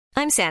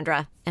I'm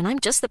Sandra, and I'm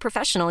just the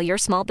professional your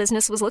small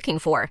business was looking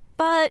for.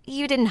 But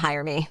you didn't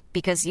hire me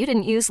because you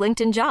didn't use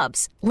LinkedIn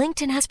Jobs.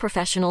 LinkedIn has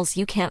professionals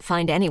you can't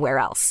find anywhere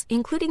else,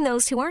 including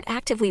those who aren't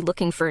actively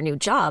looking for a new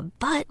job,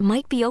 but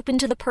might be open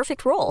to the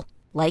perfect role,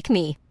 like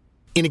me.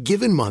 In a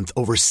given month,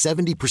 over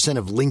 70%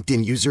 of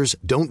LinkedIn users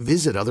don't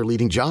visit other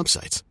leading job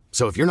sites.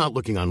 So if you're not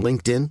looking on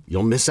LinkedIn,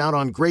 you'll miss out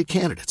on great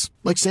candidates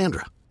like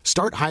Sandra.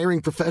 Start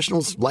hiring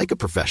professionals like a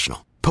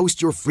professional.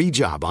 Post your free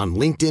job on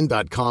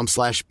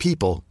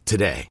linkedin.com/people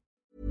today.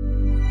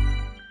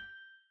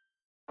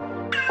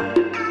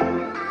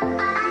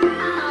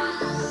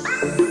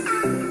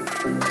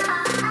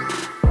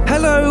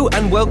 Hello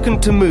and welcome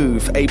to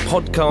Move, a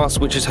podcast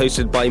which is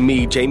hosted by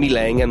me, Jamie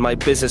Lang, and my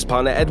business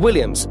partner, Ed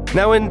Williams.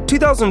 Now, in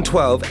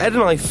 2012, Ed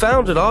and I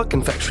founded our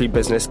confectionery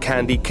business,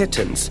 Candy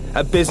Kittens,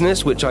 a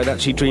business which I'd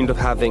actually dreamed of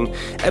having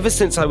ever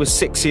since I was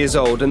 6 years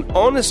old. And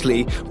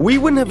honestly, we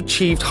wouldn't have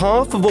achieved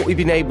half of what we've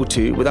been able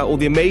to without all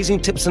the amazing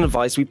tips and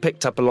advice we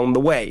picked up along the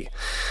way.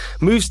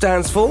 Move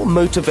stands for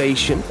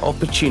motivation,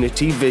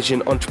 opportunity,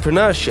 vision,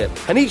 entrepreneurship.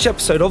 And each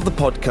episode of the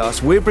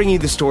podcast, we're bringing you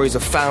the stories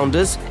of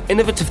founders,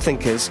 innovative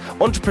thinkers,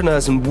 entrepreneurs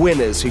and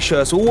winners who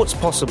show us all what's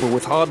possible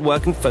with hard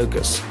work and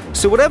focus.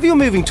 So whatever you're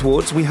moving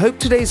towards, we hope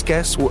today's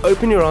guests will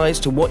open your eyes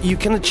to what you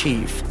can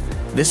achieve.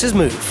 This is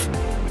Move.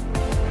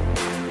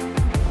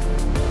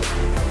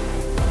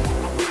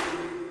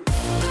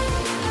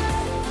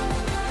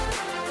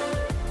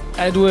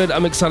 Edward,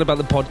 I'm excited about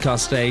the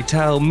podcast today.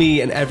 Tell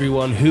me and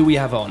everyone who we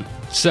have on.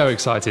 So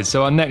excited.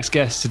 So our next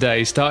guest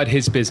today started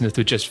his business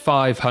with just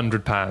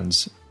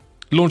 £500.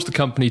 Launched the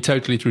company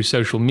totally through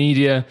social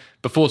media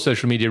before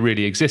social media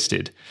really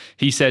existed.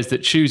 He says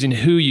that choosing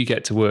who you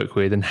get to work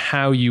with and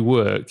how you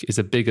work is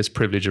the biggest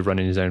privilege of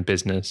running his own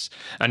business.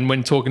 And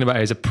when talking about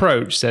his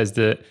approach, says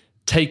that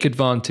take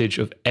advantage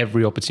of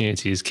every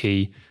opportunity is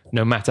key,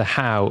 no matter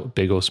how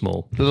big or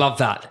small. Love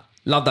that.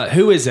 Love that.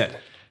 Who is it?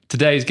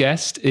 Today's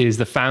guest is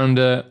the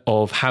founder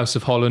of House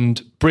of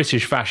Holland,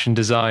 British fashion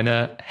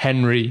designer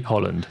Henry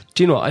Holland.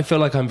 Do you know what? I feel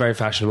like I'm very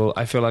fashionable.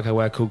 I feel like I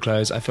wear cool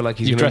clothes. I feel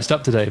like you dressed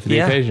up today for the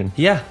occasion.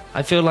 Yeah,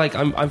 I feel like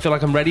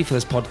I'm ready for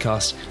this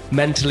podcast,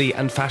 mentally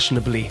and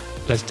fashionably.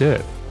 Let's do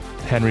it.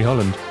 Henry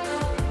Holland.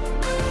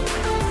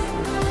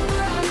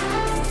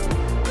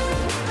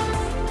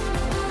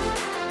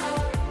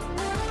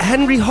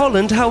 Henry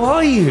Holland, how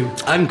are you?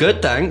 I'm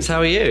good, thanks. How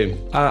are you?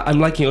 I'm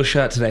liking your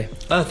shirt today.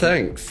 Oh,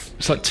 thanks.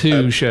 It's like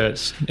two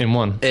shirts in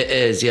one. It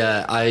is,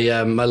 yeah.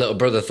 My little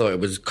brother thought it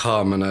was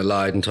COM and I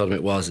lied and told him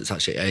it was. It's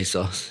actually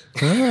ASOS.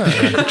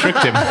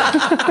 Tricked him.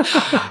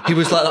 He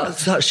was like,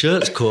 that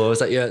shirt's cool. I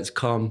was like, yeah, it's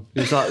COM. He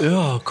was like,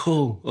 oh,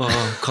 cool.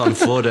 Oh, can't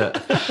afford it.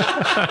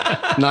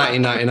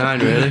 1999,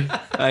 really.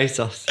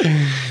 ASOS.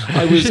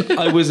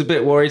 I was a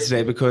bit worried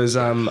today because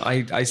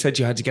I said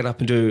you had to get up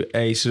and do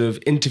a sort of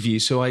interview,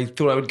 so I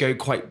thought I would go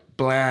quite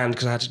bland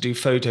because I had to do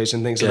photos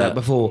and things like that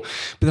before.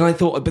 But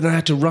then I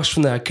had to rush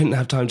from there. I couldn't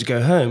have time to go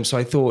home. So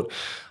I thought,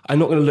 I'm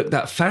not going to look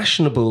that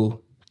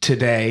fashionable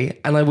today.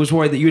 And I was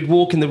worried that you would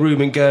walk in the room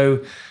and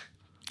go,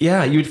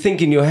 yeah, you would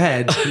think in your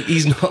head,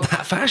 he's not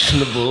that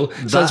fashionable.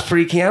 So I was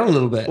freaking out a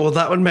little bit. Well,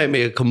 that would make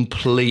me a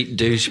complete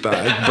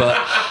douchebag.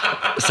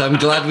 But so I'm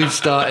glad we've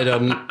started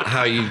on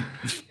how you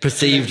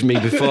perceived me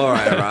before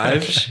I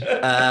arrived.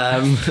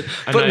 But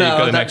you've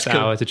got the next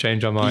hour to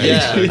change our minds.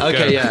 Yeah,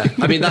 okay, yeah.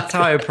 I mean, that's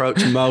how I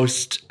approach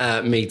most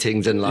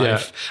meetings in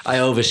life. Yeah. I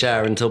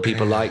overshare until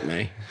people like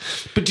me.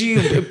 But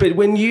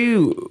when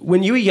you were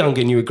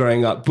younger and you were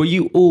growing up, were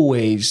you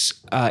always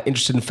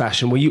interested in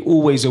fashion? Were you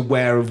always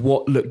aware of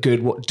what looked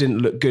good, what didn't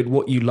look good,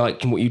 what you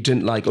liked and what you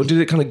didn't like? Or did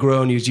it kind of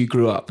grow on you as you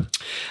grew up?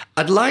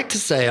 I'd like to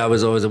say I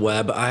was always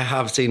aware, but I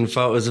have seen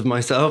photos of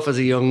myself as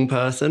a young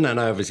person and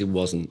I obviously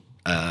wasn't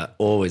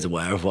always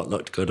aware of what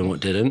looked good and what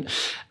didn't.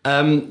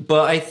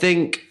 But I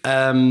think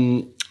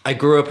I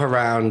grew up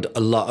around a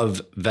lot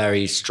of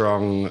very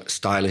strong,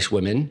 stylish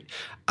women.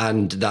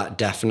 And that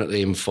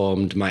definitely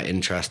informed my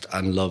interest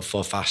and love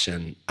for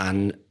fashion.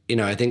 And, you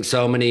know, I think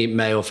so many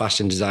male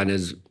fashion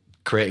designers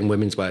creating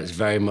women's wear is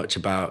very much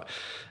about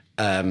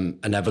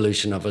an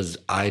evolution of us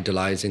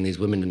idolizing these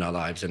women in our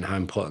lives and how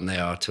important they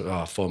are to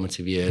our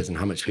formative years and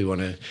how much we want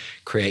to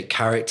create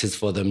characters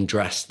for them,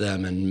 dress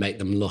them and make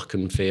them look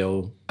and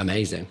feel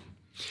amazing.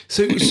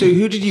 So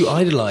who did you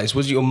idolize?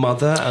 Was it your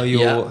mother or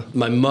your... Yeah,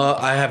 my mum.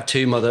 I have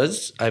two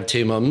mothers. I have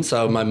two mums.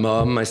 So my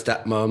mum, my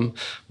stepmom,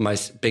 my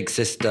big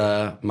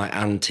sister, my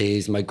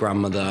aunties, my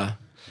grandmother.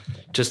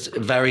 Just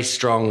very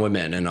strong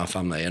women in our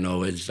family and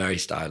always very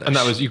stylish. And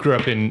that was, you grew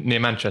up near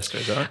Manchester,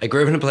 is that right? I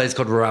grew up in a place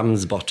called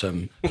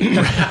Ramsbottom.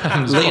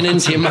 Lean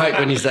into your mic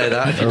when you say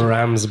that.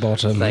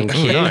 Ramsbottom. Thank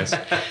you. Nice.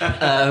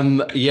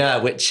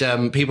 Which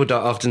people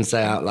don't often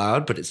say out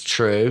loud, but it's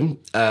true.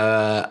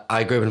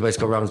 I grew up in a place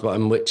called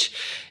Ramsbottom, which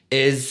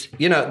is,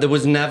 you know, there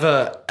was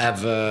never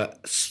ever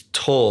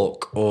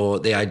talk or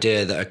the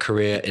idea that a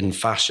career in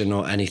fashion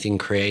or anything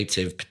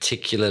creative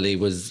particularly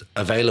was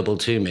available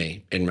to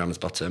me in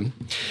Ramsbottom.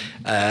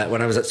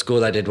 When I was at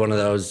school, I did one of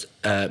those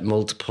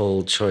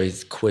multiple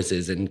choice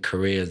quizzes in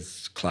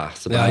careers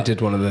class. Yeah, I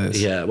did one of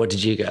those. Yeah, what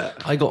did you get?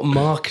 I got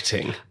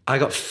marketing. I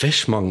got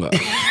fishmonger.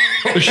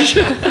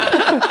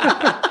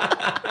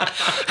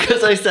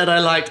 Because I said I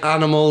liked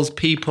animals,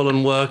 people,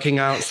 and working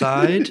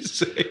outside.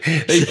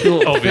 They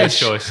thought Obvious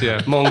choice, yeah.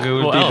 Mongo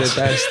would What be else?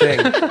 the best thing.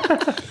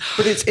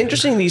 But it's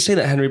interesting that you say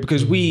that, Henry,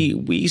 because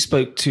we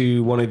spoke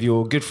to one of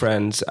your good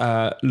friends,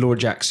 Laura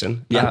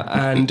Jackson,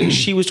 and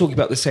she was talking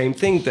about the same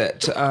thing,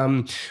 that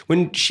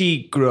when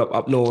she grew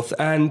up north,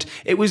 and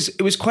it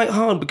was quite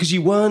hard because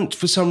you weren't,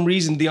 for some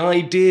reason, the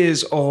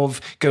ideas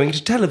of going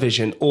to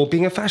television or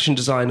being a fashion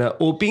designer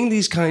or being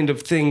these kind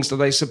of things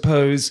that I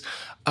suppose...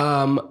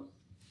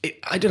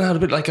 I don't know how to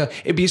put it,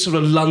 it'd be a sort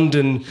of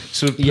London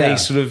sort of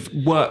place, sort of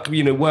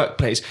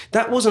workplace.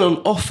 That wasn't on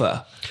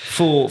offer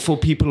for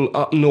people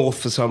up north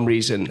for some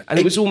reason. And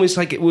it was almost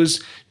like it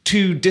was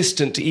too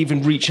distant to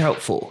even reach out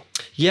for.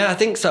 Yeah, I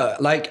think so.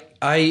 Like,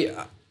 I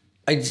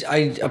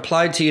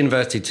applied to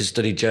university to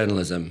study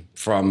journalism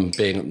from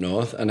being up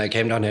north, and I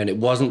came down here, and it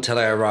wasn't till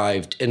I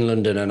arrived in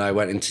London and I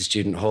went into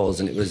student halls,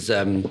 and it was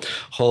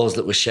halls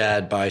that were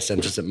shared by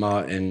Central St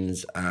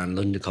Martin's and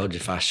London College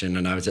of Fashion,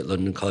 and I was at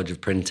London College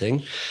of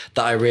Printing,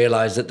 that I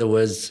realised that there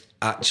was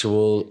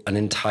an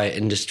entire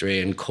industry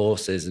and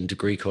courses and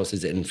degree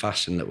courses in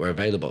fashion that were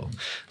available.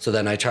 So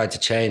then I tried to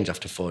change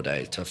after 4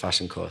 days to a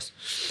fashion course.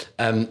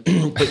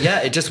 But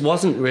yeah, it just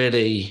wasn't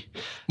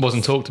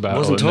talked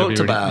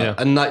about. Yeah.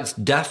 And that's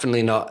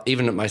definitely not,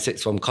 even at my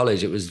sixth form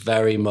college, it was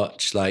very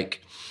much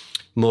like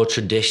more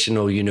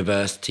traditional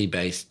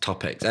university-based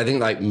topics. I think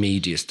like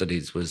media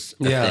studies was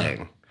a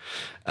thing.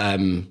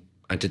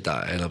 I did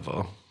that at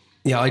A-level.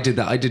 Yeah, I did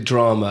that. I did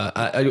drama.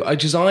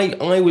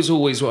 I was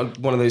always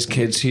one of those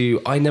kids who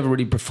I never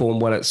really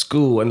performed well at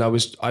school, and I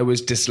was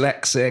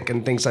dyslexic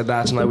and things like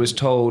that. And I was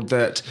told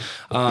that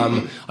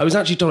I was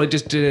actually told I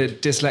just did a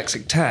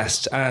dyslexic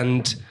test,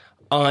 and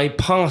I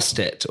passed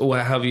it, or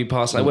however you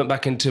pass it. I went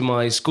back into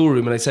my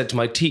schoolroom and I said to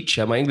my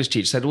teacher, my English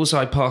teacher, said, also,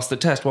 I passed the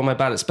test. Why am I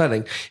bad at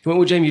spelling? He went,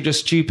 well, Jamie, you're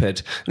just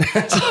stupid.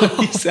 That's what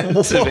he said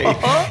to me.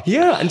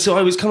 Yeah, and so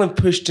I was kind of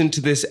pushed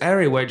into this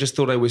area where I just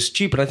thought I was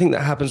stupid. I think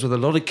that happens with a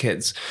lot of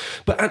kids.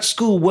 But at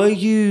school, were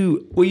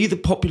you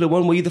the popular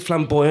one? Were you the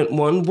flamboyant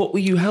one? What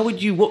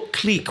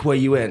clique were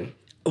you in?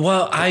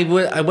 Well, I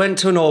went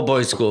to an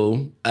all-boys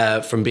school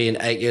from being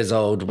 8 years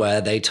old,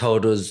 where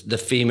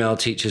the female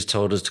teachers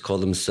told us to call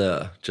them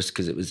sir, just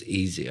because it was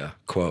easier,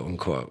 quote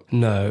unquote.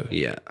 No.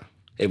 Yeah.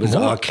 It was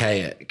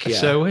archaic. Yeah.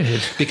 So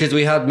weird. Because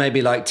we had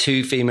maybe like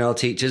 2 female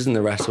teachers and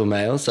the rest were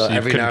male. So you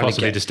every couldn't now and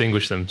possibly again,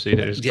 distinguish them, so you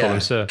don't just call them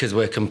sir. because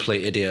we're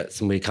complete idiots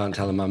and we can't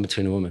tell a man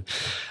between a woman.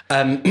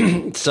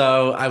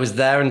 So I was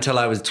there until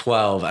I was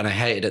 12, and I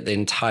hated it the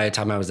entire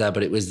time I was there,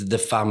 but it was the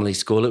family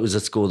school. It was a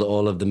school that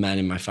all of the men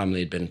in my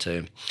family had been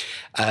to.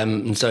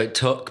 And so it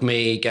took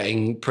me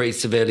getting pretty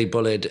severely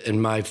bullied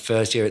in my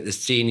first year at the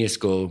senior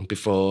school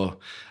before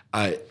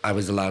I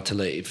was allowed to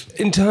leave.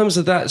 In terms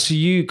of that, so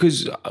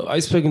because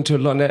I've spoken to a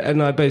lot,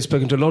 and I've both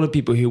spoken to a lot of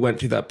people who went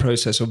through that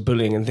process of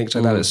bullying and things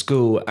like that at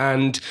school.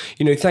 And,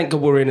 thank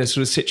God we're in a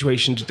sort of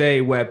situation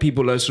today where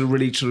people are sort of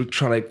really sort of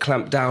trying to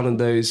clamp down on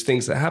those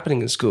things that are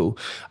happening in school.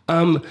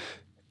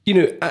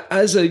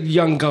 As a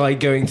young guy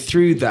going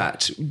through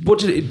that, what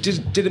did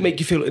it make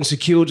you feel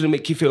insecure?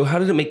 How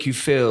did it make you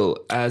feel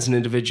as an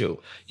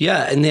individual?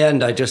 Yeah, in the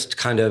end, I just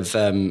kind of,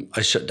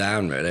 I shut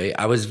down, really.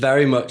 I was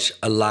very much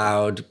a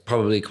loud,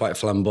 probably quite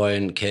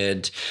flamboyant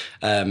kid.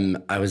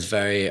 I was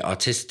very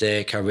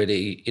artistic.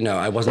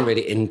 I wasn't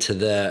really into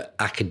the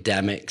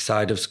academic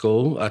side of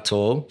school at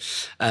all.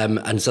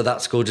 And so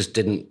that school just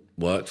didn't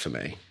work for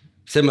me.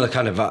 Similar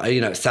kind of,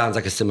 it sounds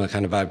like a similar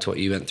kind of vibe to what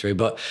you went through,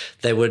 but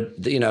they would,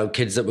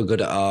 kids that were good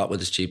at art were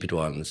the stupid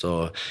ones,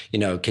 or,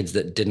 kids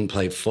that didn't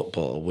play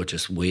football were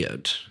just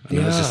weird.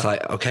 And I was just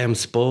like, okay, I'm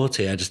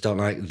sporty. I just don't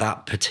like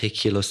that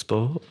particular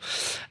sport.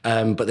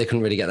 But they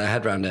couldn't really get their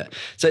head around it.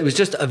 So it was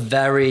just a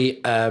very,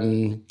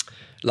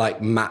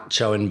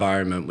 macho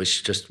environment,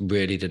 which just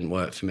really didn't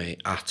work for me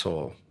at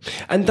all.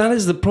 And that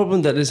is the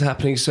problem that is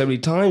happening so many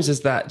times,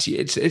 is that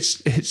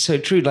it's so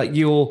true. Like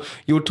you're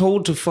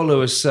told to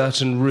follow a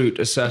certain route,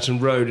 a certain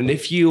road, and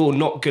if you're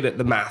not good at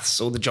the maths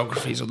or the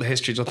geographies or the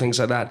histories or things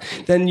like that,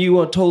 then you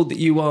are told that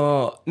you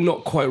are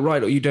not quite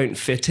right or you don't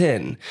fit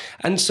in.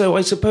 And so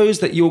I suppose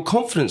that your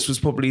confidence was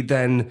probably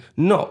then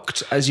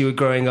knocked as you were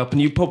growing up, and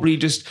you probably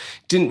just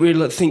didn't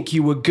really think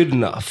you were good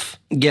enough.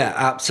 Yeah,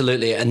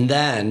 absolutely. And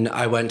then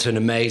I went to an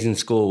amazing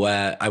school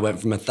where I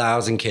went from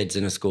 1,000 kids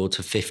in a school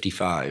to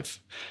 55.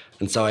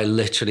 And so I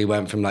literally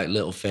went from like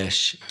little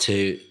fish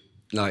to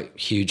like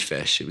huge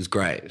fish. It was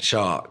great.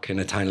 Shark in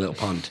a tiny little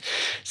pond.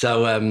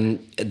 So,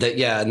 and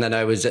then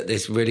I was at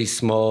this really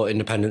small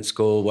independent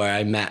school where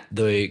I met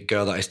the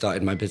girl that I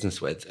started my business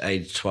with,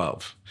 age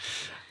 12.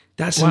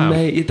 That's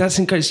amazing. That's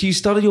incredible. So you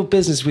started your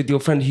business with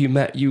your friend who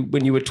met you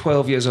when you were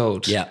 12 years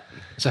old. Yeah.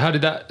 So how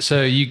did that?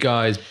 So you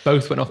guys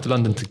both went off to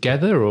London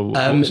together, or what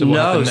happened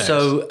next?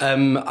 So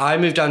I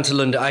moved down to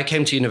London. I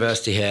came to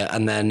university here,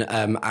 and then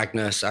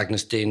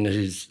Agnes Dean,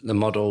 who's the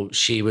model,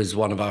 she was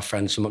one of our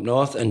friends from up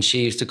north, and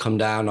she used to come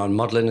down on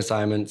modelling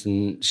assignments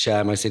and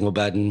share my single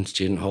bed in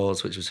student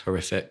halls, which was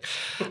horrific.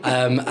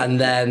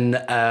 And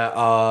then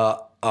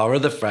our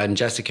other friend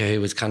Jessica, who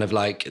was kind of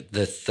like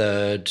the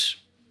third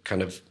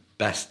kind of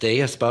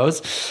bestie, I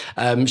suppose.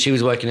 She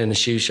was working in a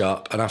shoe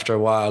shop, and after a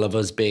while of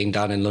us being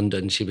down in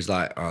London, she was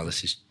like, "Oh,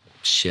 this is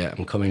shit.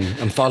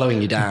 I'm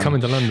following you down. Coming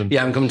to London."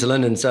 Yeah, I'm coming to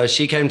London. So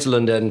she came to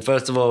London.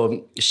 First of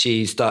all,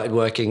 she started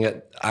working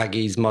at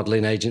Aggie's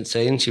modelling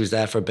agency, and she was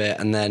there for a bit.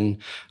 And then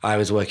I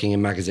was working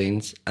in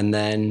magazines. And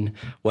then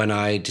when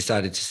I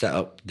decided to set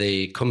up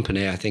the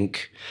company, I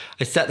think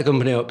I set the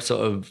company up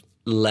sort of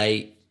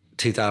late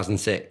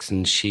 2006,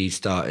 and she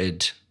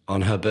started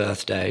on her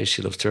birthday,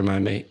 she loves to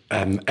remind me,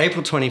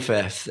 April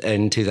 25th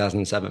in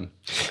 2007.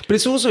 But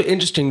it's also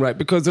interesting, right?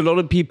 Because a lot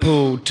of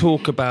people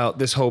talk about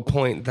this whole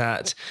point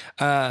that,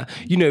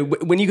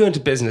 when you go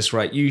into business,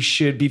 right, you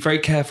should be very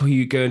careful who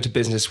you go into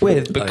business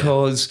with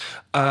because,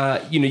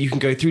 you can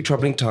go through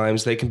troubling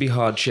times, they can be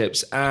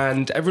hardships,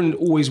 and everyone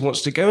always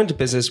wants to go into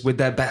business with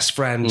their best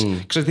friend,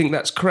 because I think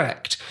that's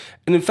correct.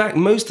 And in fact,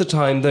 most of the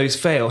time those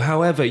fail.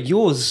 However,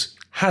 yours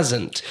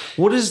hasn't.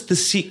 What is the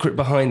secret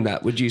behind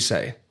that, would you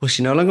say? Well,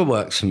 she no longer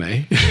works for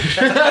me.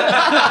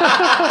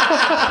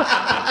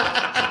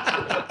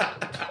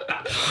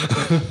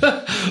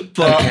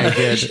 Okay,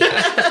 good.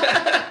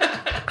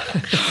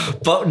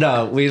 But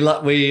no, we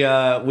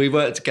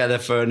worked together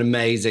for an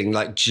amazing,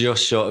 like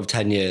just short of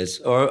 10 years,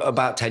 or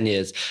about 10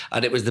 years,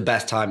 and it was the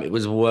best time. It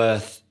was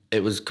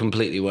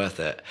completely worth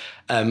it.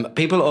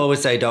 People always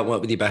say don't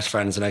work with your best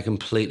friends, and I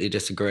completely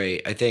disagree.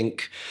 I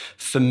think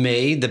for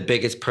me, the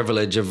biggest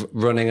privilege of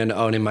running and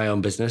owning my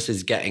own business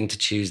is getting to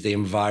choose the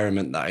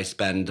environment that I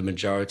spend the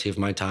majority of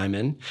my time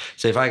in.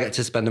 So if I get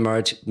to spend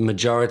the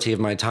majority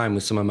of my time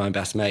with some of my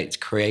best mates,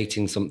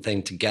 creating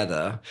something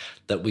together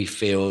that we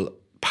feel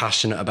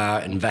passionate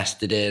about,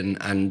 invested in,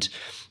 and,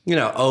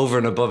 over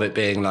and above it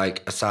being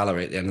like a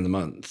salary at the end of the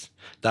month,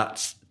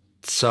 that's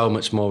so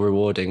much more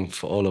rewarding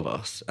for all of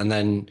us. And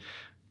then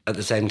at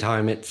the same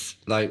time, it's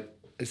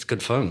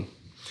good fun.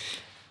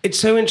 It's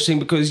so interesting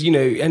because,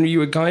 and you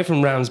were a guy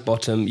from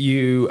Ramsbottom,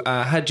 you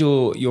had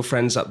your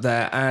friends up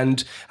there,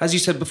 and as you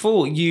said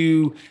before,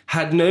 you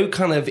had no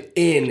kind of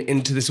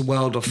into this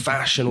world of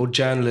fashion or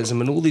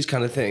journalism and all these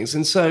kind of things.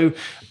 And so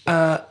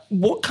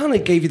what kind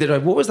of gave you the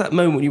drive? What was that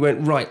moment when you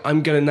went, right,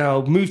 I'm going to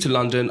now move to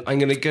London, I'm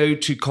going to go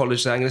to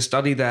college there, I'm going to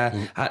study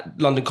there at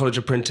London College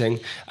of Printing,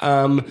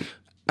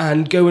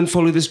 and go and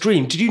follow this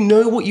dream? Did you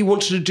know what you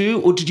wanted to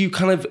do, or did you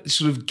kind of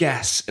sort of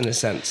guess in a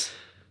sense?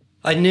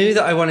 I knew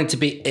that I wanted to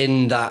be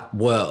in that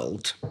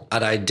world,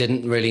 and I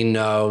didn't really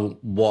know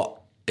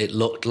what it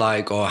looked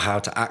like or how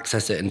to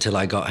access it until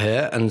I got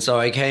here. And so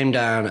I came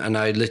down, and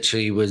I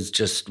literally was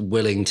just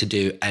willing to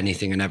do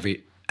anything and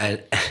everything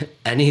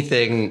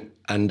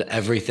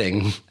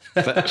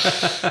for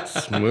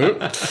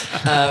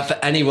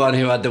anyone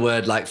who had the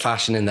word like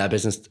fashion in their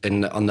business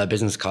on their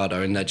business card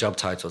or in their job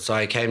title. So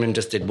I came and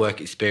just did work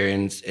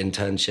experience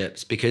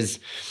internships because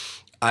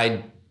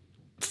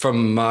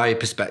from my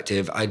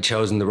perspective, I'd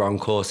chosen the wrong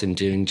course in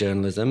doing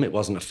journalism. It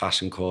wasn't a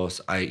fashion course.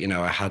 I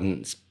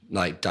hadn't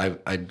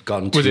I'd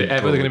gone to. Was it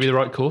ever going to be the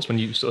right course when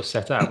you sort of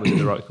set out? Was it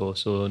the right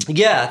course? Or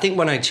yeah, I think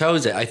when I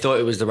chose it, I thought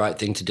it was the right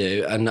thing to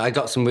do, and I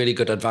got some really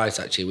good advice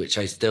actually, which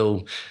I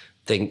still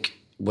think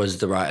was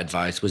the right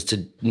advice, was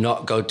to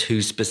not go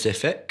too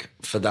specific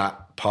for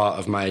that part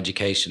of my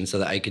education so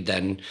that I could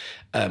then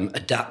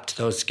adapt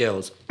those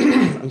skills.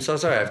 I'm so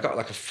sorry, I've got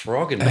like a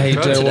frog in my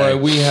throat don't today. worry,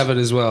 we have it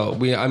as well.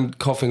 I'm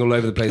coughing all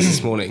over the place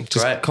this morning.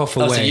 Just cough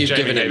away. So you've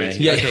given it me.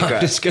 Yeah, okay, I'm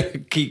just going to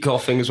keep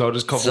coughing as well.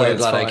 Just cough away. So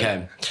glad I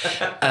came.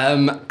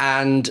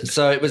 And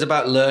so it was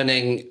about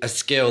learning a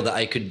skill that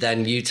I could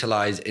then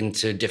utilize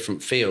into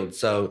different fields.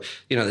 So,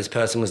 this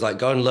person was like,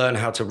 go and learn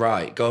how to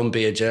write, go and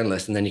be a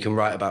journalist, and then you can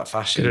write about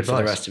fashion for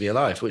the rest of your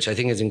life, which I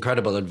think is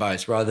incredible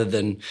advice, rather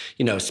than,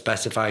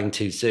 specifying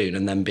too soon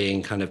and then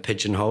being kind of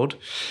pigeonholed.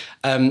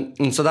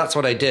 And so that's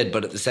what I did.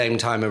 But at the same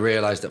time, I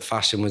realized that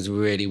fashion was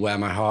really where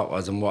my heart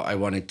was and what I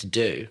wanted to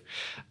do.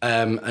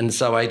 And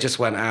so I just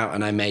went out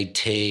and I made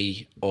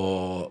tea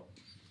or,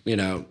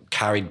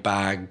 carried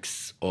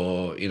bags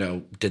or,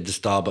 did the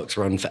Starbucks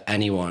run for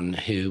anyone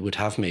who would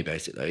have me,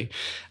 basically.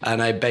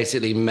 And I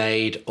basically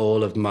made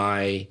all of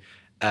my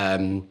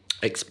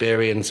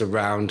experience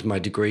around my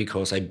degree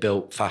course. I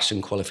built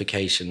fashion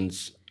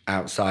qualifications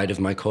outside of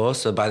my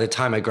course. So by the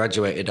time I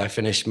graduated, I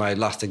finished my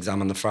last exam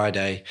on the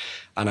Friday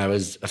and I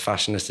was a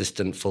fashion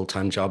assistant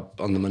full-time job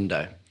on the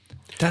Monday.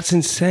 That's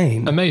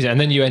insane. Amazing. And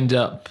then you end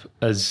up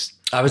as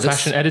I was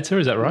fashion editor,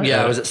 is that right?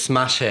 Yeah, I was at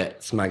Smash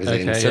Hits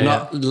magazine. Okay, so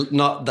yeah,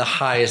 not the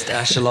highest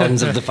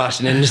echelons of the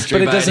fashion industry.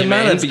 But it doesn't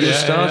matter, but you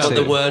started. But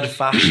the word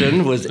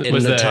fashion was in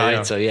Was the there,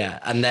 title, yeah.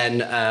 And then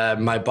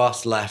my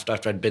boss left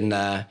after I'd been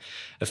there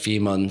a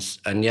few months.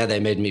 And yeah, they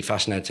made me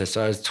fashion editor.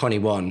 So I was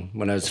 21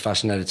 when I was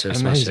fashion editor of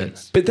Smash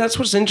Hits. But that's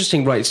what's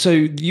interesting, right? So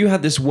you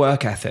had this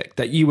work ethic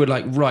that you were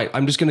like, right,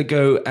 I'm just going to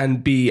go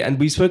and be, and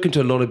we've spoken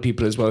to a lot of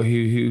people as well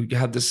who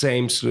had the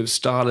same sort of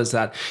style as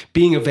that,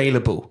 being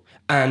available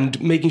and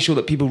making sure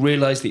that people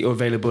realize that you're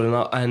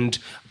available and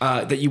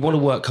that you want to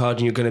work hard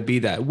and you're going to be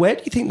there. Where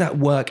do you think that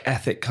work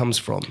ethic comes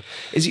from?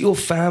 Is it your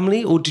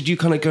family, or did you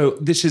kind of go,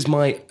 this is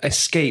my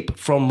escape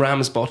from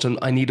Ramsbottom,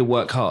 I need to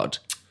work hard?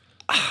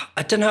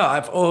 I don't know.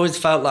 I've always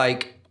felt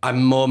like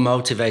I'm more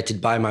motivated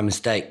by my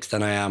mistakes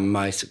than I am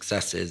my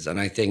successes.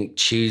 And I think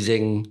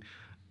choosing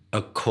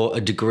a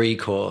degree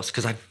course,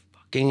 because I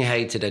fucking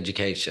hated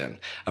education.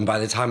 And by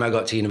the time I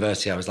got to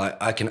university, I was like,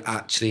 I can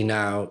actually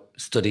now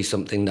study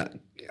something that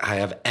I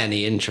have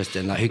any interest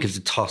in. Like, who gives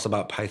a toss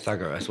about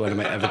Pythagoras? When am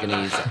I ever going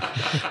to use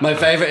it? My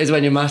favourite is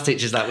when your maths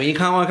teacher's like, well, you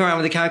can't walk around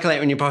with a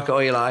calculator in your pocket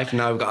all your life.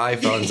 Now I've got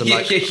iPhones. I'm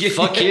like,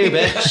 fuck you,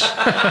 bitch.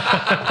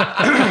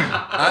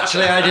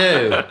 Actually, I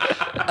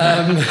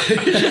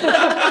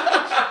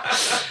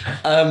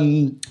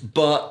do.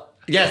 But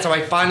yeah, so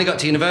I finally got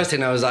to university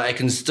and I was like, I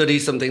can study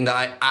something that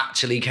I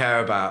actually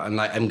care about and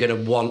like I'm going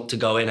to want to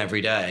go in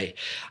every day.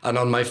 And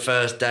on my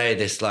first day,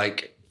 this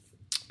like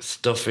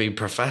stuffy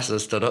professor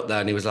stood up there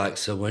and he was like,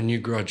 so when you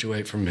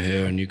graduate from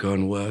here and you go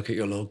and work at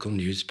your local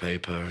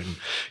newspaper and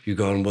you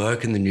go and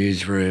work in the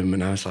newsroom,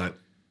 and I was like,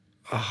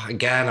 oh,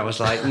 again, I was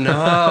like,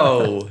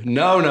 no.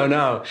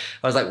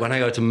 I was like, when I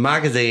go to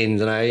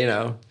magazines and I,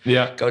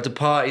 go to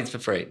parties for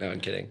free. No,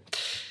 I'm kidding.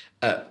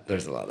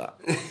 There's a lot of that.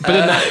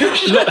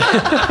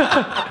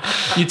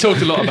 But you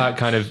talked a lot about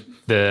kind of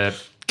the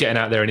getting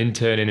out there and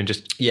interning and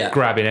just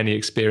grabbing any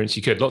experience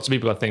you could. Lots of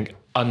people, I think,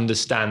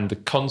 understand the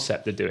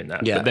concept of doing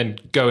that, but then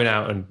going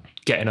out and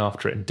getting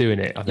after it and doing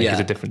it, I think, is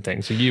a different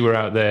thing. So you were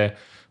out there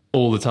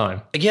all the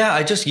time. Yeah,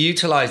 I just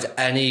utilised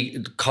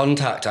any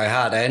contact I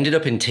had. I ended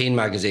up in teen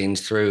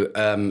magazines through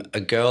a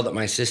girl that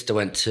my sister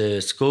went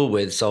to school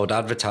with, sold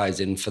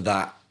advertising for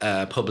that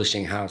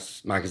publishing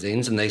house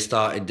magazines, and they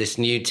started this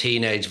new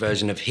teenage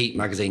version of Heat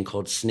magazine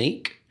called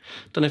Sneak.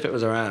 Don't know if it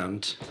was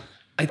around.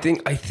 I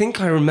think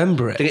I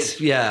remember it.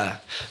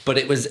 But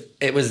it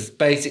was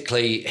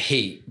basically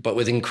Heat, but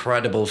with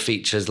incredible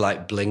features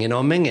like blinging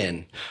or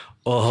minging,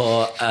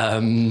 or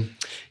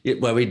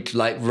where we'd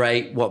like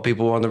rate what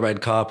people wore on the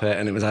red carpet,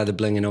 and it was either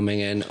blinging or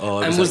minging.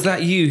 And was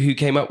that you who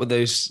came up with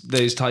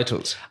those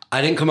titles?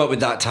 I didn't come up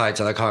with that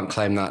title. I can't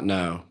claim that,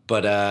 no.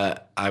 But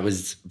I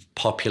was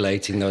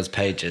populating those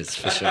pages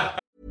for sure.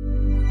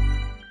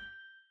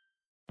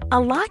 A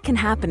lot can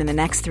happen in the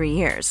next 3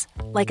 years.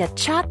 Like a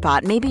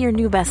chatbot may be your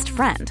new best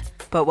friend.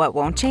 But what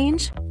won't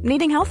change?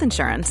 Needing health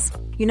insurance.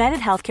 United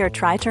Healthcare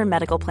Tri-Term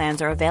Medical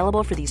Plans are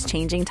available for these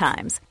changing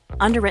times.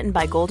 Underwritten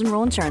by Golden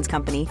Rule Insurance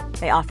Company,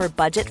 they offer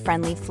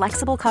budget-friendly,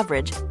 flexible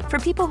coverage for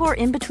people who are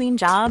in between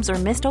jobs or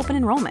missed open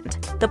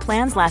enrollment. The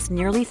plans last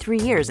nearly 3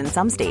 years in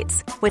some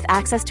states, with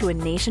access to a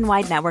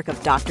nationwide network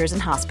of doctors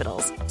and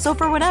hospitals. So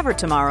for whatever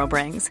tomorrow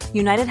brings,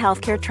 United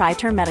Healthcare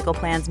Tri-Term Medical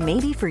Plans may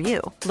be for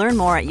you. Learn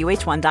more at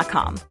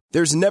uh1.com.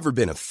 There's never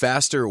been a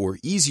faster or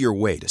easier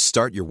way to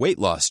start your weight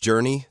loss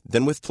journey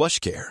than with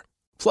PlushCare.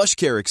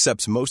 PlushCare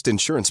accepts most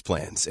insurance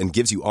plans and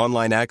gives you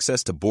online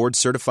access to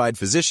board-certified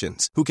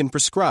physicians who can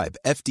prescribe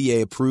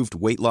FDA-approved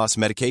weight loss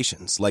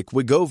medications like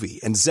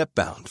Wegovy and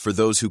Zepbound for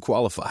those who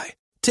qualify.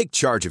 Take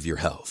charge of your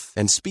health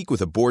and speak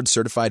with a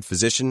board-certified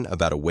physician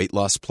about a weight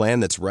loss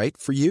plan that's right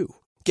for you.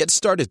 Get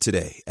started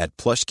today at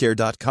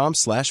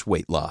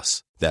plushcare.com/weight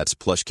loss. That's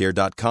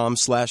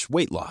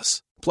plushcare.com/weight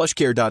loss.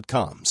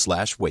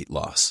 plushcare.com/weight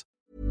loss.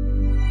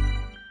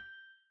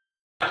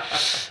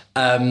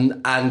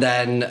 And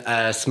then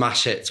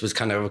Smash Hits was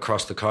kind of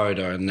across the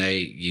corridor, and they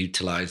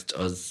utilised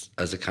us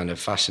as a kind of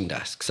fashion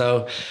desk.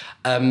 So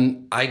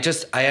I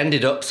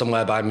ended up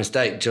somewhere by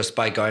mistake just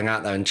by going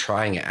out there and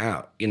trying it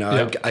out.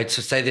 I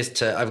say this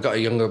to, I've got a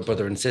younger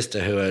brother and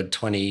sister who are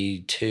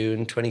 22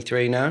 and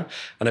 23 now,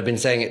 and I've been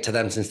saying it to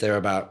them since they were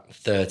about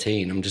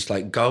 13. I'm just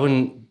like, go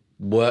and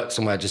work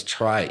somewhere, just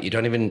try it. You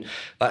don't even,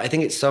 I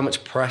think it's so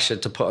much pressure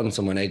to put on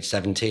someone age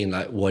 17,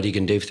 like, what are you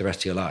going to do for the rest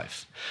of your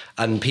life?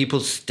 And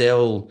people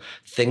still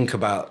think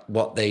about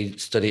what they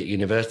study at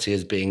university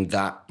as being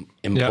that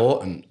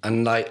important. Yeah.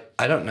 And I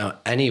don't know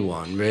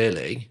anyone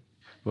really,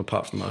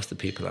 apart from most of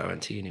the people I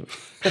went to uni with,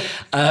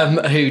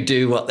 who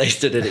do what they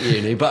studied at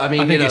uni. But I mean,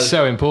 I think it's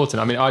so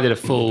important. I mean, I did a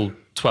full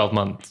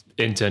 12-month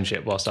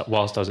internship whilst I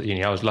was at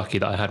uni. I was lucky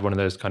that I had one of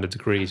those kind of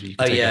degrees where you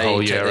could take a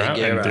whole year out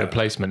and do a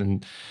placement.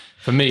 And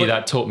for me,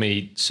 that taught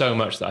me so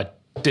much that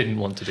I didn't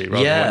want to do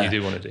rather than what you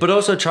do want to do. But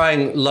also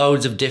trying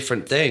loads of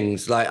different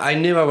things. Like I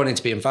knew I wanted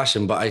to be in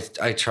fashion, but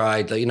I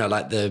tried, you know,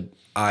 like the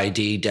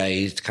ID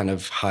days kind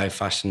of high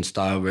fashion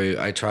style route.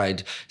 I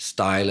tried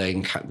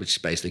styling, which is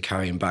basically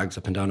carrying bags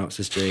up and down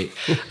Oxford Street.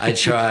 I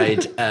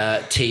tried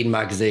teen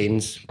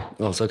magazines,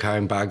 also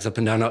carrying bags up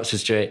and down Oxford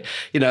Street.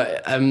 You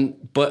know,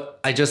 but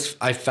I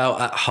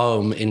felt at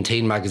home in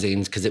teen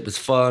magazines because it was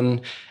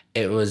fun.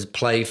 It was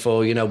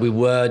playful. You know, we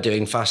were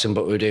doing fashion,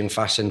 but we were doing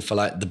fashion for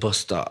like the bus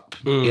stop.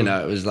 You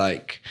know, it was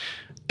like,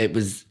 it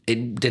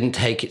didn't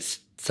take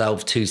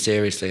itself too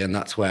seriously. And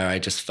that's where I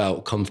just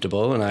felt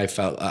comfortable and I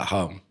felt at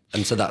home.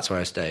 And so that's where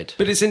I stayed.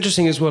 But it's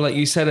interesting as well, like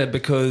you said it,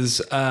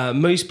 because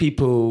most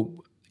people,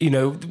 you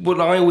know,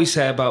 what I always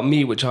say about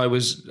me, which I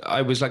was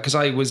like, because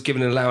I was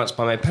given an allowance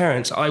by my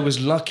parents, I was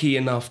lucky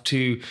enough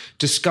to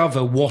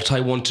discover what I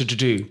wanted to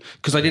do,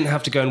 because I didn't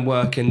have to go and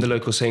work in the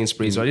local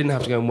Sainsbury's, or I didn't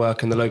have to go and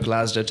work in the local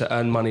Asda to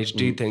earn money to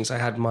do things. I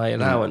had my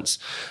allowance,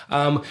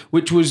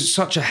 which was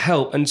such a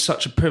help and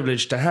such a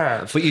privilege to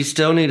have. But you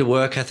still need a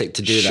work ethic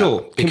to do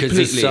that. Because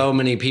there's so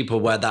many people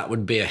where that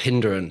would be a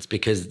hindrance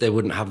because they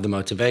wouldn't have the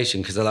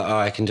motivation because they're like, oh,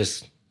 I can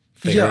just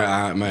figure it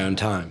out in my own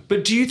time.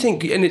 But do you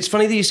think, and it's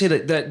funny that you say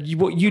that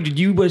what you did,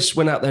 you just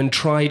went out there and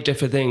tried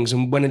different things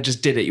and went and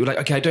just did it. You were like,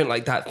 okay, I don't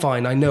like that,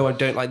 fine. I know I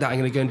don't like that. I'm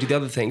going to go and do the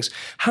other things.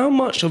 How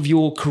much of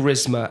your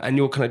charisma and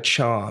your kind of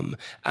charm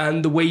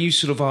and the way you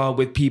sort of are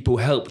with people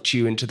helped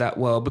you into that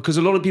world? Because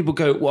a lot of people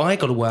go, well, I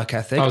got a work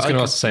ethic. I was going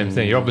to ask the same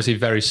thing. You're obviously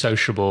very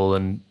sociable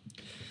and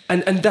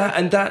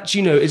that,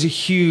 you know, is a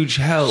huge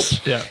help.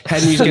 Yeah.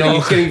 Henry's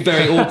getting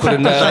very awkward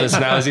and nervous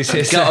now as he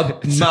sits.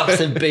 Got a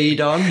massive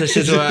bead on. This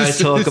is where I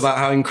talk about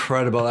how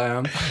incredible I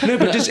am. No,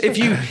 but just if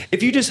you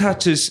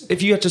had to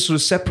sort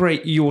of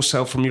separate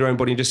yourself from your own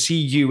body and just see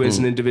you as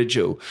an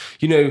individual,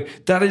 you know,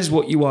 that is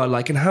what you are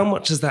like. And how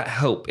much does that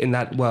help in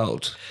that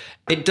world?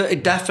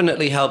 It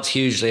definitely helps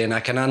hugely, and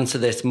I can answer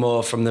this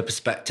more from the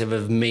perspective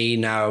of me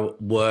now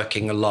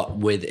working a lot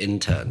with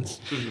interns.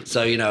 Mm-hmm.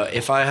 So, you know,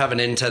 if I have an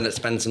intern that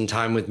spends some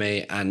time with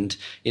me and,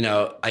 you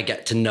know, I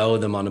get to know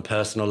them on a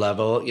personal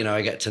level, you know,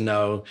 I get to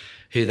know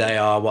who they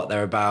are, what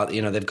they're about,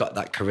 you know, they've got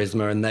that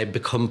charisma and they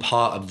become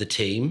part of the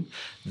team,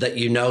 that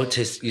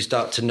you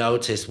start to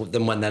notice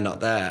them when they're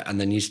not there,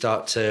 and then you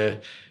start to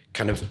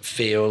kind of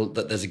feel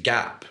that there's a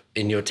gap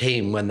in your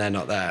team when they're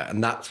not there.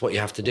 And that's what you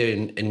have to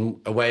do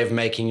in a way of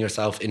making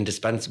yourself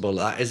indispensable.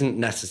 That isn't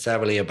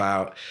necessarily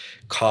about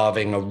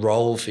carving a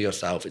role for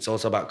yourself. It's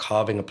also about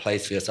carving a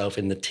place for yourself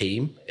in the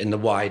team, in the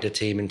wider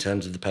team, in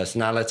terms of the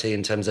personality,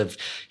 in terms of,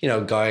 you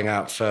know, not going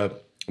out for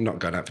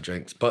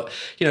drinks, but,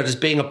 you know,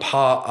 just being a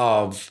part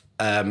of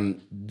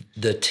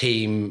the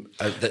team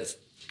that's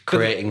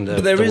creating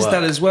but there is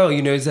that as well,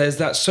 you know, there's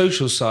that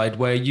social side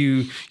where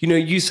you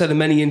said in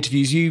many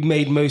interviews you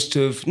made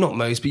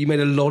you made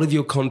a lot of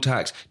your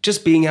contacts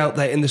just being out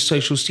there in the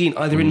social scene,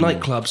 either in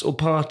nightclubs or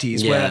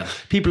parties where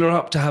people are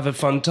up to have a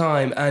fun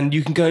time and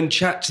you can go and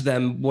chat to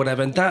them,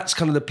 whatever, and that's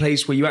kind of the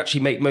place where you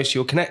actually make most of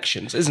your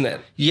connections, isn't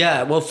it?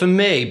 Yeah, well, for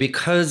me,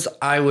 because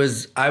I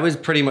was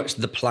pretty much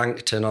the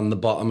plankton on the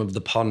bottom of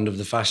the pond of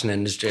the fashion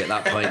industry at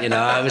that point, you know,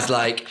 I was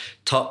like,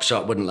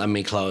 Topshop wouldn't lend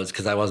me clothes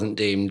because I wasn't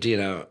deemed, you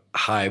know,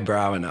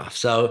 highbrow enough.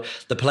 So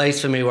the place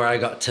for me where I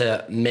got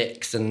to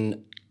mix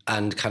and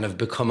kind of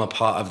become a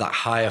part of that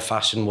higher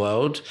fashion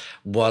world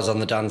was on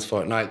the dance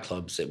floor at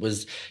nightclubs. It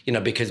was, you know,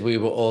 because we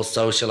were all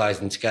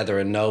socializing together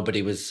and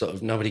nobody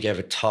gave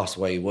a toss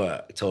where you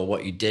worked or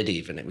what you did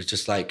even. It was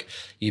just like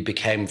you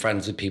became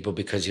friends with people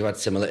because you had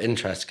similar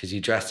interests, because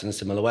you dressed in a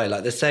similar way,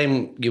 like the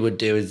same you would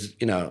do as,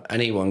 you know,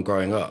 anyone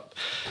growing up.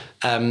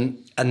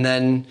 And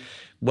then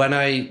when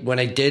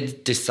I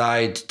did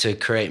decide to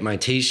create my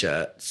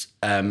T-shirts,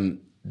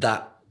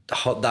 that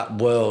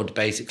world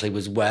basically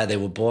was where they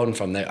were born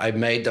from. I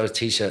made those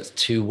T-shirts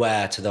to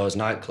wear to those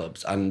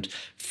nightclubs, and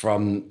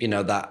from, you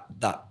know,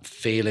 that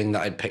feeling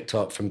that I'd picked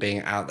up from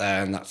being out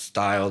there and that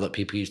style that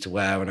people used to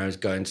wear when I was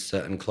going to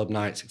certain club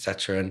nights,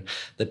 etc., and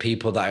the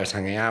people that I was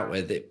hanging out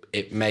with,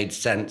 it made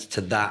sense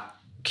to that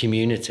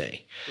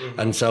community.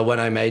 Mm-hmm. And so when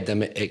I made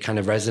them, it kind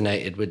of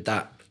resonated with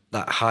that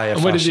higher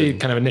and where fashion. did the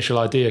kind of initial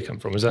idea come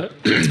from? Was that,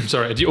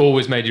 sorry, had you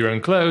always made your own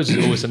clothes? Is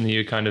it always something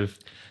you kind of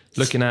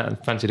looking at and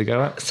fancy to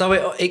go at? So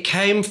it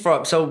came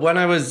from, so when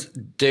I was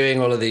doing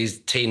all of these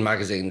teen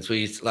magazines,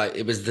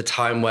 it was the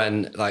time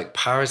when like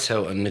Paris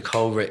Hilton,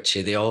 Nicole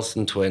Richie, the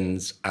Olsen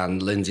twins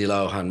and Lindsay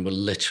Lohan were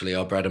literally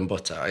our bread and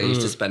butter. I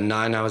used to spend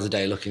 9 hours a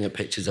day looking at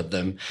pictures of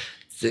them.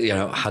 You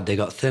know, had they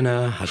got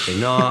thinner? Had they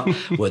not?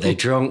 Were they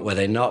drunk? Were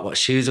they not? What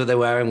shoes were they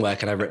wearing? Where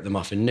can I rip them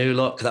off in New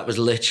Look? That was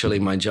literally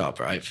my job,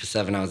 right, for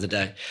 7 hours a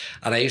day.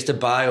 And I used to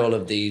buy all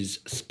of these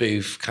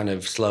spoof kind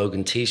of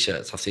slogan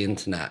T-shirts off the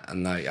internet.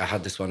 And I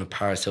had this one of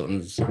Paris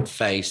Hilton's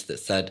face that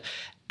said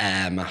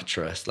Air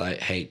Mattress,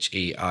 like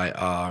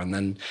H-E-I-R. And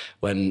then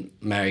when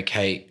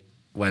Mary-Kate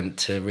went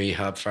to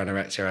rehab for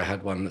anorexia, I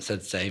had one that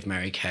said "Save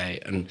Mary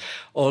Kate," and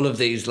all of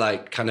these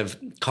like kind of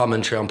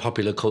commentary on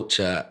popular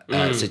culture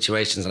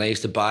situations. And I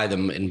used to buy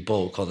them in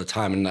bulk all the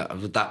time, and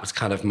that was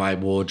kind of my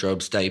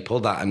wardrobe staple.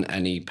 That and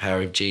any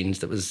pair of jeans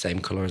that was the same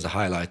colour as a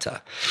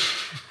highlighter.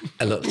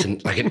 I looked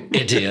like an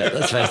idiot.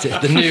 Let's face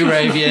it. The new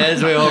rave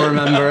years, we all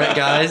remember it,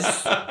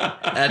 guys.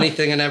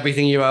 Anything and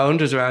everything you owned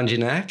was around your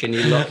neck, and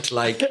you looked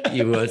like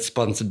you were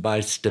sponsored by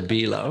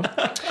Stabilo.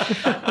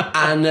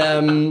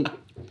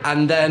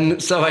 And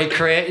then, so I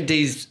created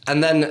these,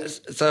 and then,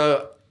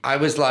 so I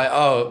was like,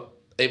 oh,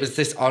 it was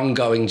this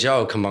ongoing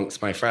joke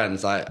amongst my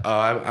friends, like, oh,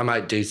 I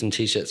might do some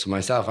T-shirts for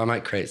myself. I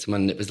might create some,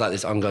 and it was like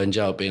this ongoing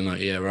joke being like,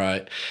 yeah,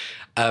 right.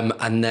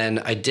 And then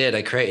I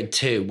created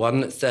two.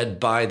 One that said,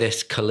 buy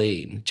this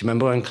Colleen. Do you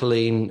remember when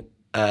Colleen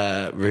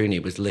Rooney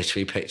was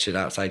literally pictured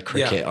outside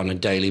cricket on a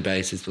daily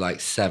basis with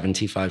like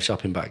 75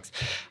 shopping bags?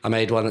 I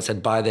made one that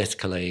said, buy this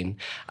Colleen.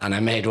 And I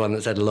made one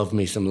that said, love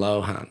me some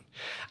Lohan.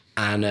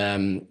 And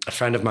a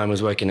friend of mine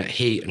was working at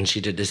Heat, and she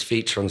did this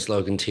feature on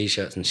slogan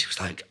T-shirts, and she was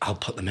like, I'll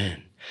put them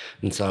in.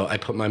 And so I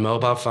put my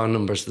mobile phone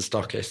number as the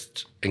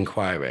stockist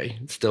inquiry.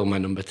 It's still my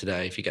number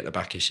today if you get the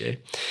back issue.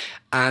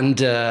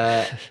 And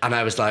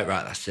I was like,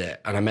 right, that's it.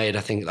 And I made,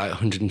 I think, like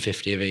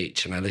 150 of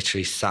each. And I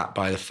literally sat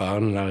by the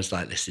phone and I was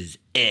like, this is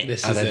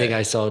it. I think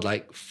I sold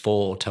like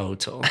 4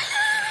 total.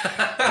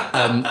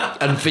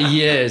 And for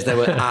years, they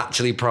were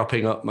actually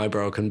propping up my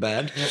broken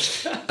bed.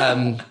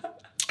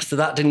 So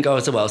that didn't go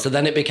so well. So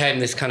then it became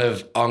this kind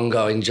of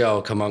ongoing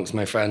joke amongst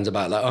my friends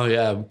about like, oh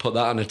yeah, put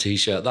that on a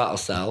T-shirt, that'll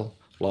sell.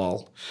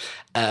 Lol.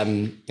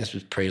 This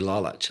was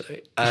pre-lol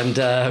actually. And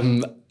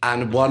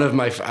one of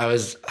my, I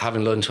was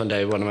having lunch one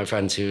day with one of my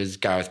friends who was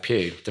Gareth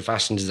Pugh, the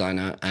fashion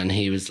designer, and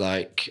he was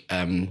like,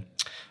 I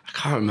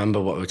can't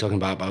remember what we were talking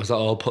about, but I was like,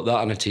 oh, I'll put that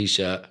on a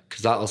T-shirt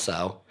because that'll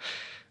sell.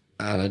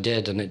 And I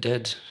did, and it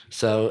did.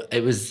 So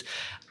it was,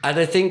 and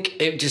I think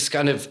it just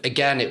kind of,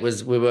 again, it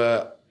was, we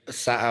were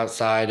sat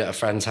outside at a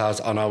friend's house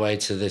on our way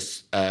to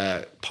this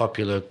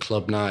popular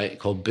club night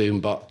called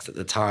Boombox at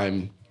the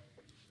time.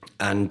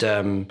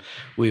 And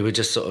we were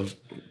just sort of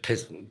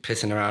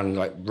pissing around,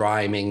 like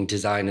rhyming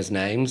designers'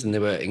 names, and they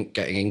were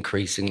getting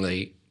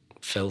increasingly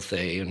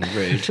filthy and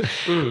rude.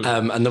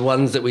 And the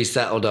ones that we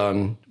settled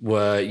on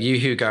were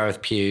Yoo-Hoo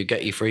Gareth Pugh,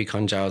 Get You Free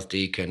Con Giles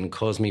Deacon,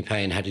 Cause Me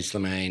Pain Hedy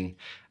Slimane,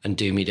 and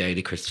Do Me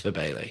Daily Christopher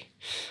Bailey.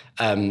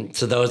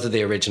 So those are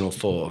the original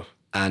 4.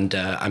 And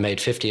I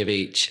made 50 of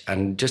each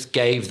and just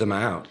gave them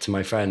out to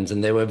my friends.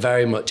 And they were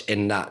very much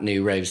in that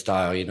new rave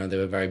style. You know, they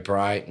were very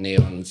bright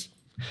neons.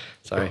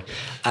 Sorry.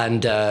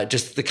 And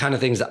just the kind of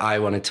things that I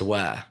wanted to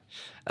wear.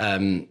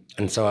 And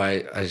so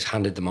I just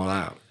handed them all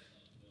out.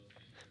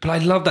 But I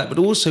love that. But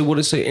also what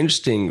is so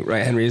interesting,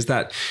 right, Henry, is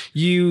that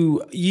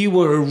you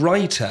were a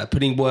writer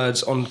putting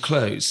words on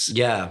clothes.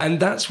 Yeah. And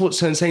that's what's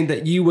so insane,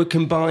 that you were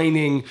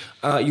combining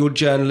your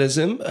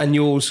journalism and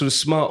your sort of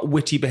smart,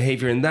 witty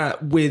behavior in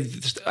that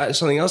with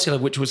something else you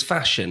love, which was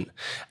fashion.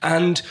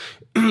 And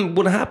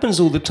what happens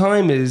all the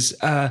time is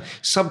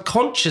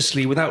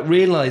subconsciously, without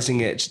realizing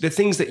it, the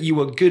things that you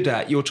were good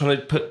at, you're trying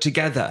to put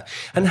together.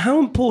 And how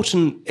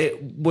important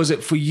was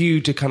it for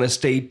you to kind of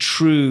stay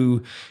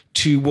true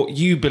to what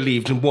you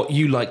believed and what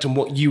you liked and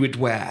what you would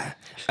wear?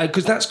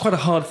 Because that's quite a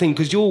hard thing,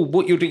 because you're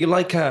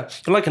like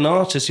an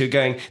artist who're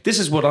going, this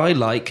is what I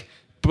like,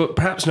 but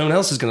perhaps no one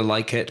else is going to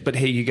like it, but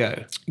here you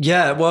go.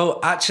 Yeah, well,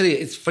 actually,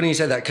 it's funny you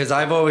say that, because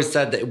I've always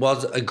said that it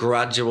was a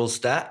gradual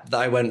step that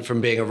I went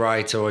from being a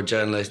writer or a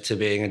journalist to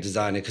being a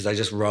designer, because I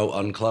just wrote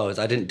on clothes.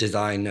 I didn't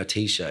design a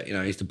T-shirt. You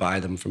know, I used to buy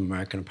them from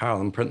American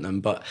Apparel and print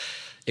them, but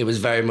it was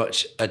very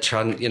much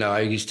I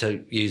used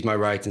to use my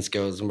writing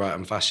skills and write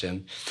on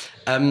fashion.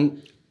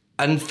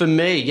 And for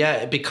me,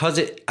 yeah, because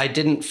I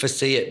didn't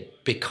foresee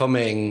it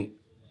becoming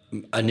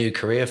a new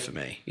career for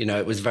me. You know,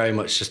 it was very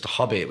much just a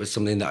hobby. It was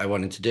something that I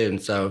wanted to do.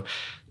 And so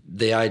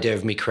the idea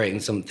of me creating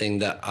something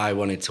that I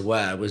wanted to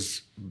wear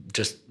was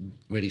just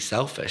really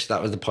selfish.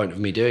 That was the point of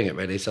me doing it,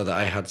 really, so that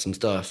I had some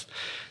stuff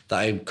that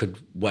I could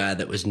wear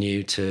that was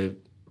new to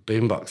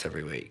Boombox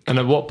every week. And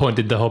at what point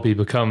did the hobby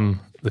become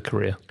the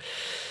career?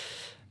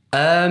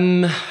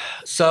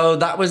 So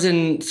that was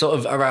in sort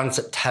of around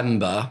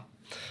September.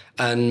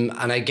 And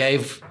I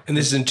gave... And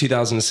this is in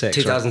 2006,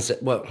 2006,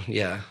 right? Well,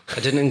 yeah. I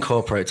didn't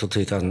incorporate till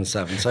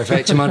 2007. So if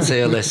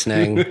HMRC are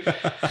listening,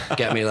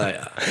 get me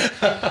later.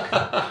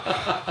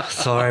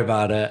 Sorry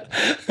about it.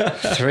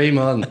 3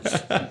 months.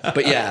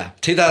 But yeah,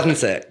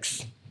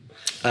 2006.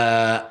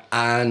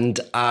 And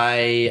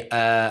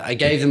I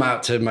gave them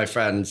out to my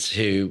friends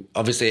who...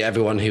 Obviously,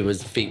 everyone who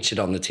was featured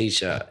on the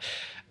T-shirt,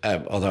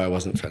 although I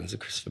wasn't friends with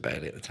Christopher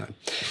Bailey at the time.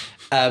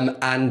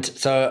 And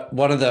so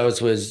one of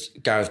those was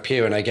Gareth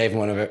Pugh, and I gave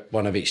him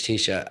one of each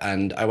T-shirt.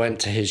 And I went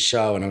to his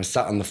show, and I was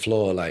sat on the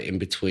floor, like in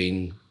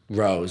between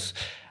rows.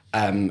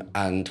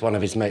 And one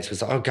of his mates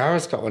was like, "Oh,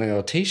 Gareth's got one of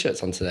your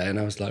T-shirts on today." And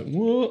I was like,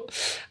 "What?"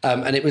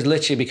 And it was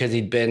literally because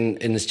he'd been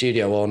in the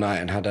studio all night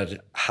and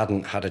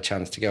hadn't had a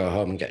chance to go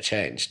home and get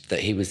changed,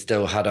 that he was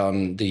still had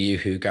on the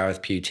Yoo-Hoo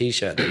Gareth Pugh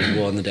T-shirt that he'd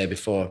worn the day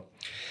before.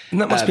 And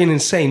that must be an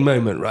insane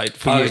moment, right?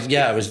 For you?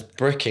 Yeah, I was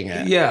bricking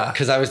it. Yeah.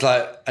 Because I was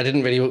like,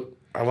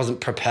 I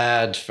wasn't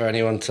prepared for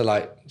anyone to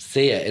like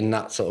see it in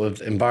that sort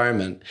of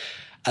environment.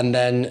 And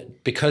then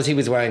because he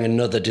was wearing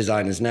another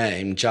designer's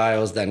name,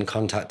 Giles then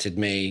contacted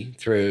me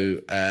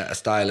through a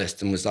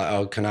stylist and was like,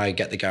 oh, can I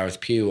get the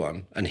Gareth Pugh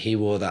one? And he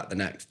wore that the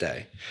next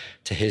day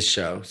to his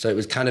show. So it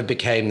was kind of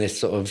became this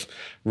sort of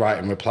write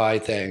and reply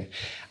thing.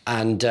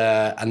 And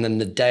then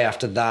the day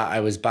after that, I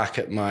was back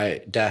at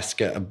my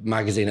desk at a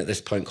magazine at this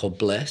point called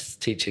Bliss,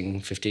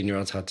 teaching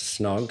 15-year-olds how to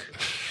snog.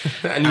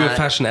 And you were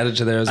fashion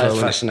editor there as well. I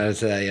was fashion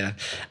editor there, yeah.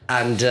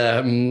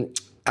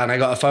 And I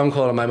got a phone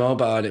call on my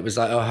mobile and it was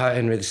like, oh, hi,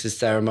 Henry, this is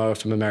Sarah Moore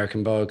from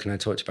American Vogue. Can I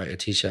talk to you about your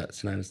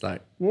T-shirts? And I was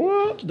like,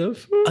 what the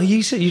fuck? Oh,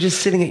 you said you're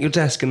just sitting at your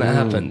desk and that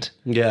happened?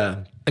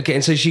 Yeah. Okay,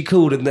 and so she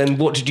called and then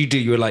what did you do?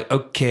 You were like,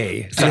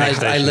 okay. So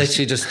I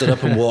literally just stood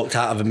up and walked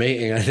out of a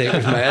meeting, I think,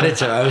 with my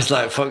editor. I was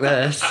like, fuck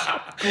this.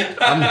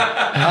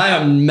 I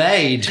am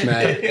made,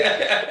 mate.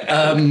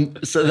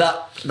 So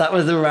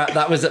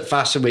that was at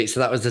Fashion Week.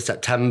 So that was the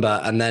September.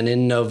 And then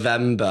in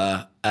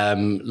November,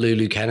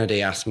 Lulu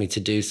Kennedy asked me to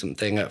do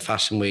something at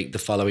Fashion Week the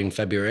following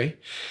February.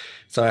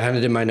 So I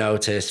handed in my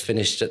notice,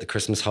 finished at the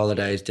Christmas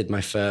holidays, did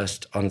my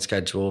first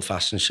on-schedule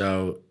fashion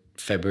show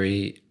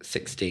February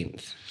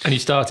 16th. And you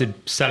started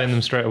selling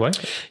them straight away?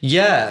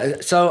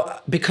 Yeah. So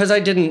because I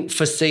didn't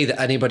foresee that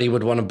anybody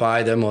would want to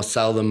buy them or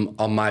sell them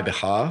on my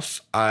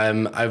behalf,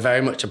 I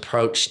very much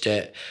approached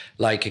it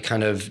like a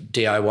kind of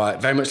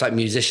DIY, very much like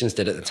musicians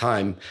did at the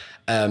time,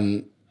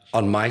 on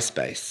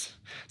MySpace.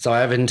 So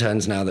I have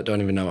interns now that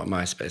don't even know what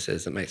MySpace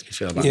is. It makes me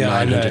feel about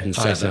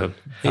 907.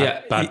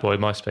 Bad boy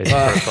MySpace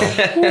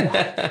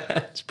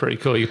profile. It's pretty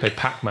cool. You play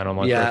Pac-Man on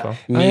my profile.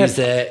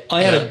 Music.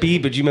 I had a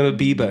Bieber. Do you remember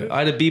Bieber?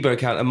 I had a Bieber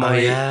account and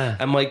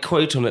my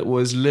quote on it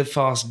was "Live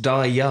fast,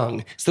 die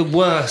young." It's the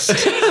worst.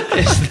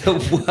 It's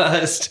the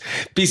worst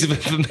piece of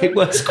information,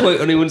 worst quote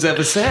anyone's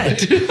ever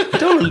said. I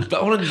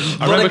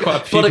remember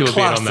quite a few people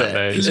being on that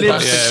though.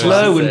 Live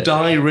slow and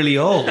die really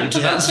old.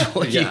 That's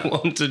what you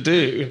want to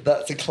do.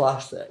 That's a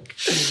classic.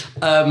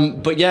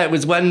 But yeah, it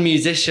was when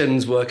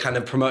musicians were kind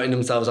of promoting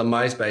themselves on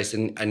MySpace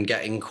and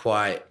getting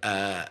quite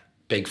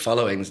big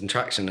followings and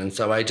traction. And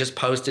so I just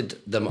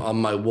posted them on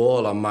my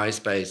wall on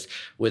MySpace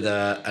with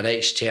an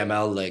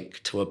HTML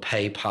link to a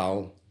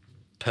PayPal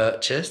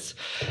purchase.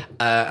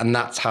 And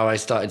that's how I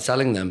started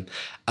selling them.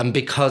 And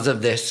because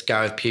of this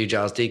Gareth Pugh,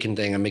 Giles Deacon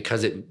thing, and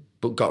because it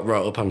got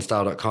wrote up on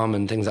style.com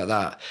and things like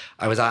that,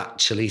 I was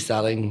actually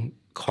selling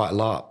quite a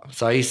lot.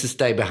 So I used to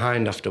stay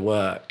behind after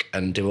work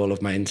and do all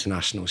of my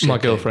international shipping. My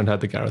girlfriend had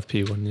the Gareth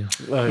Pugh one, yeah.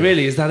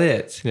 Really? Is that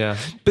it? Yeah.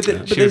 But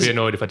she would be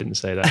annoyed if I didn't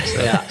say that,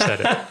 so I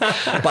said it.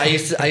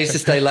 But I used to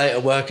stay late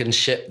at work and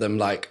ship them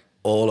like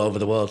all over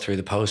the world through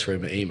the post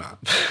room at EMAP.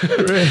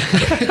 Really?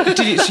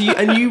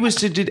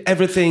 Did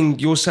everything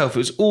yourself? It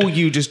was all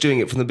you just doing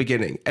it from the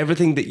beginning.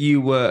 Everything that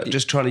you were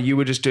just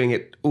doing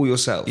it all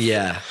yourself.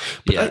 Yeah.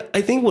 But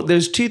I think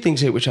there's two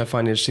things here which I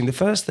find interesting. The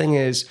first thing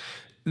is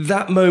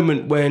that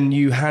moment when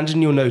you hand in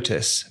your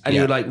notice and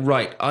you're like,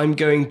 right, I'm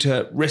going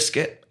to risk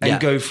it and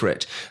go for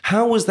it.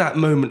 How was that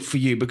moment for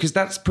you? Because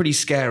that's pretty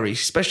scary,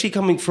 especially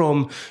coming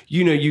from,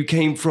 you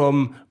came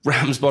from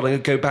Ramsbottom,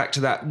 and go back to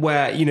that,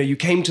 where, you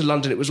came to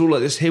London, it was all like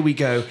this, here we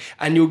go.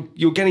 And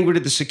you're getting rid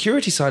of the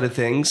security side of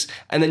things,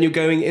 and then you're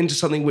going into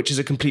something which is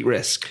a complete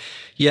risk.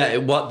 Yeah,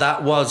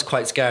 that was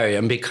quite scary.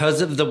 And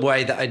because of the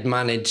way that I'd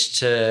managed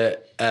to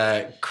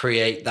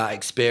create that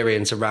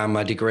experience around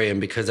my degree,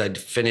 and because I'd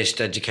finished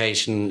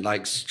education,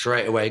 like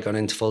straight away gone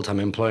into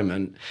full-time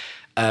employment,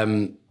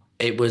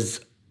 it was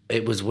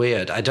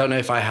weird. I don't know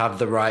if I have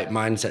the right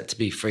mindset to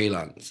be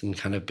freelance and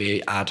kind of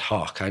be ad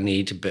hoc. I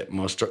need a bit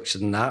more structure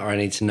than that, or I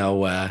need to know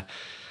where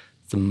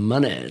the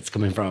money is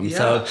coming from.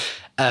 Yeah.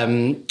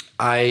 So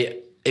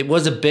it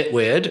was a bit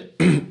weird,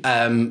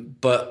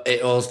 but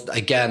it also,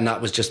 again,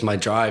 that was just my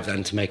drive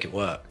then to make it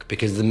work.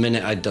 Because the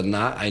minute I'd done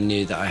that, I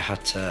knew that I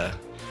had to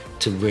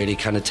really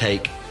kind of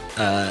take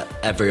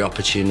every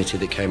opportunity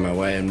that came my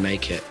way and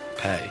make it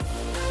pay.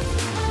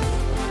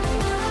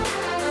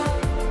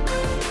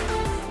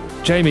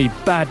 Jamie,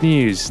 bad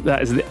news.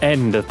 That is the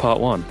end of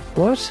part one.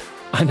 What?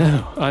 I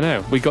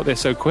know. We got there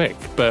so quick,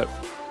 but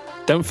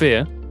don't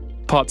fear.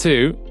 Part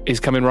two is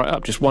coming right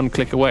up, just one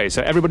click away.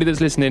 So everybody that's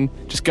listening,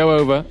 just go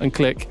over and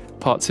click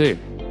part two.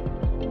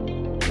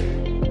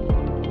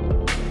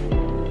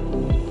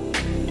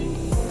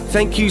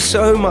 Thank you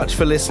so much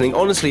for listening.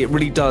 Honestly, it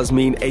really does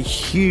mean a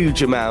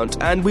huge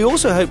amount. And we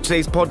also hope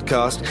today's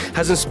podcast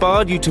has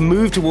inspired you to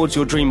move towards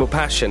your dream or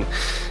passion.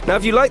 Now,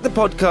 if you like the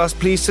podcast,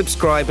 please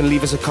subscribe and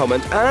leave us a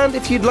comment. And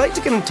if you'd like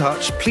to get in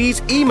touch,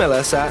 please email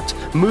us at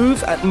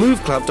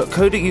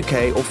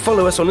move@moveclub.co.uk or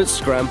follow us on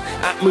Instagram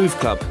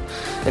 @moveclub.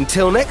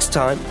 Until next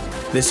time,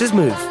 this is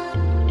Move.